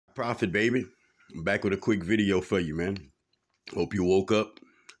Prophet, baby. I'm back with a quick video for you, man. Hope you woke up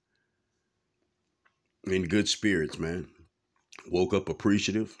in good spirits, man. Woke up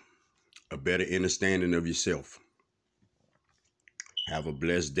appreciative, a better understanding of yourself. Have a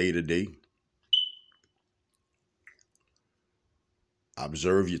blessed day today.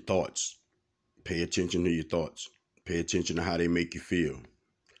 Observe your thoughts. Pay attention to your thoughts. Pay attention to how they make you feel.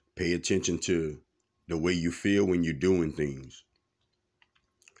 Pay attention to the way you feel when you're doing things.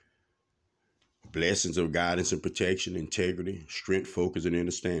 Blessings of guidance and protection, integrity, strength, focus, and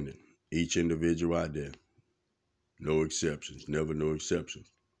understanding. Each individual out there. No exceptions. Never no exceptions.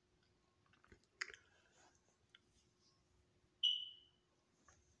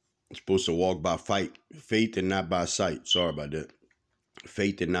 I'm supposed to walk by faith and not by sight. Sorry about that.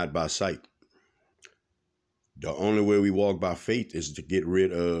 Faith and not by sight. The only way we walk by faith is to get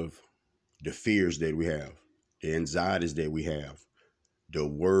rid of the fears that we have, the anxieties that we have, the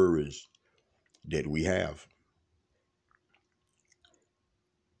worries that we have.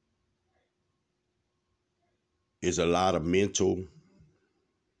 There's a lot of mental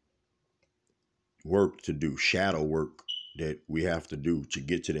work to do, shadow work that we have to do to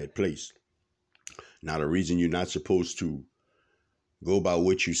get to that place. Now, the reason you're not supposed to go by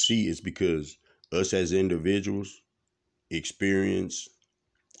what you see is because us as individuals experience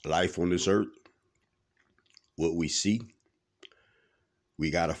life on this earth. What we see, we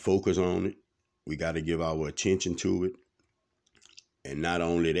got to focus on it. We got to give our attention to it. And not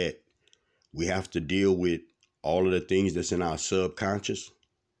only that, we have to deal with all of the things that's in our subconscious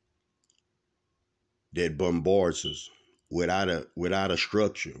that bombards us without a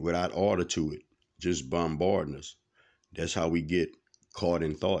structure, without order to it, just bombarding us. That's how we get caught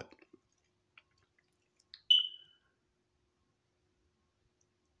in thought.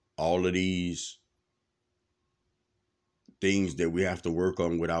 All of these things that we have to work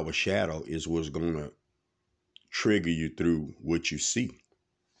on with our shadow is what's going to trigger you through what you see.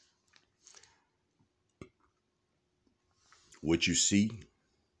 What you see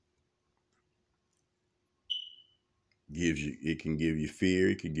can give you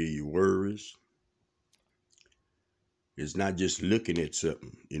fear, it can give you worries. It's not just looking at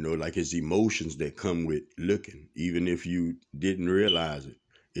something, like it's emotions that come with looking, even if you didn't realize it.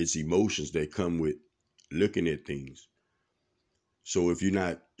 It's emotions that come with looking at things. So if you're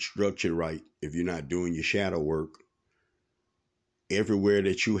not structured right, if you're not doing your shadow work, everywhere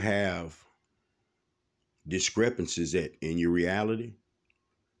that you have discrepancies in your reality,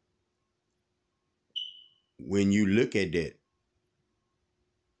 when you look at that,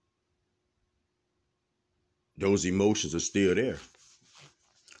 those emotions are still there.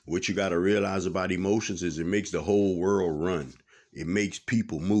 What you got to realize about emotions is it makes the whole world run. It makes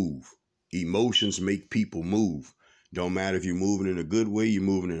people move. Emotions make people move. Don't matter if you're moving in a good way, you're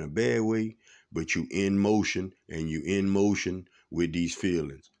moving in a bad way, but you in motion, and you in motion with these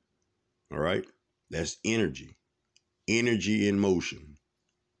feelings. All right? That's energy. Energy in motion.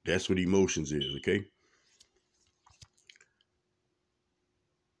 That's what emotions is, okay?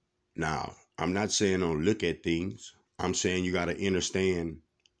 Now, I'm not saying don't look at things. I'm saying you got to understand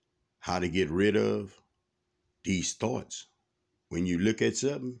how to get rid of these thoughts. When you look at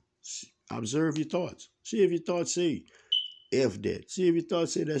something, observe your thoughts. See if your thoughts say, F that. See if your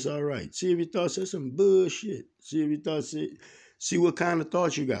thoughts say that's all right. See if your thoughts say some bullshit. See if your thoughts say, see what kind of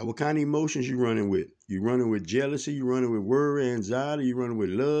thoughts you got. What kind of emotions you running with. You running with jealousy. You running with worry, anxiety. You running with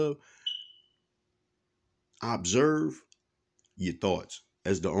love. Observe your thoughts.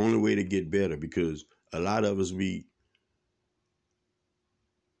 That's the only way to get better, because a lot of us, we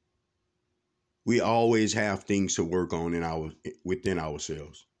always have things to work on within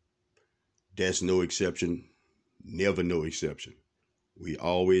ourselves. That's no exception. Never no exception. We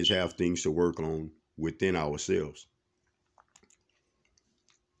always have things to work on within ourselves.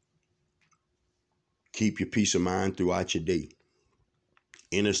 Keep your peace of mind throughout your day.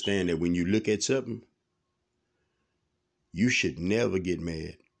 Understand that when you look at something, you should never get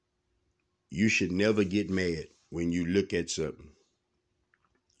mad. You should never get mad when you look at something.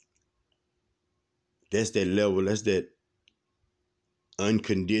 That's that level, that's that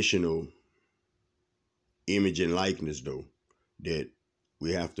unconditional image and likeness, though, that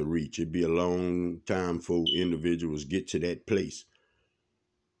we have to reach. It'd be a long time for individuals get to that place,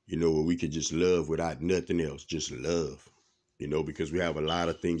 where we could just love without nothing else, just love, because we have a lot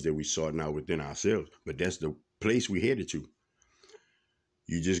of things that we sorting out within ourselves, but that's the place we headed to.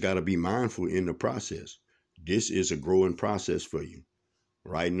 You just got to be mindful in the process. This is a growing process for you.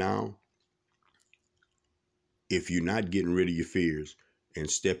 Right now, if you're not getting rid of your fears and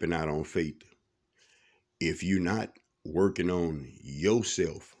stepping out on faith, if you're not working on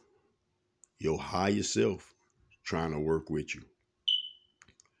yourself your higher self trying to work with you.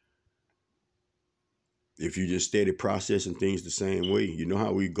 If you just steady processing things the same way, you know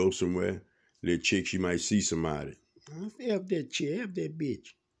how we go somewhere, little chicks, you might see somebody. F that chick, F that bitch.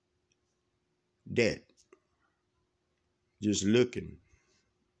 That. Just looking.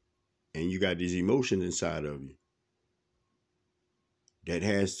 And you got these emotions inside of you. That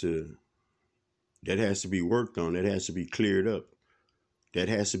has to be worked on. That has to be cleared up. That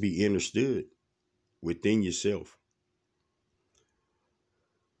has to be understood within yourself.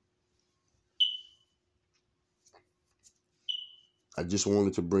 I just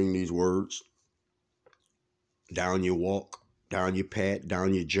wanted to bring these words down your walk, down your path,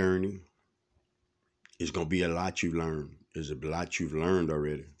 down your journey. It's going to be a lot you learn. There's a lot you've learned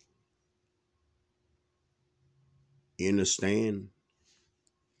already. Understand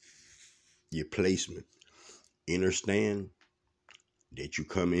your placement. Understand that you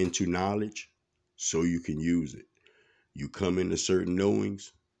come into knowledge so you can use it. You come into certain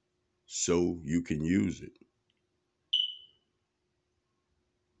knowings so you can use it.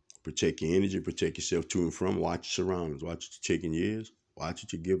 Protect your energy, protect yourself to and from. Watch your surroundings. Watch what you're taking your ears. Watch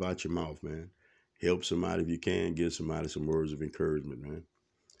what you give out your mouth, man. Help somebody if you can. Give somebody some words of encouragement, man.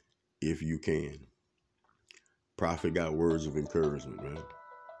 If you can. Prophet got words of encouragement, man.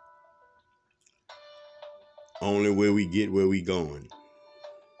 Only way we get where we going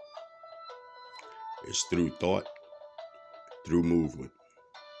is through thought, through movement.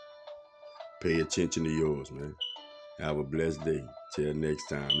 Pay attention to yours, man. Have a blessed day. Till next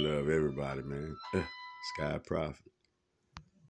time. Love everybody, man. Sky Prophet.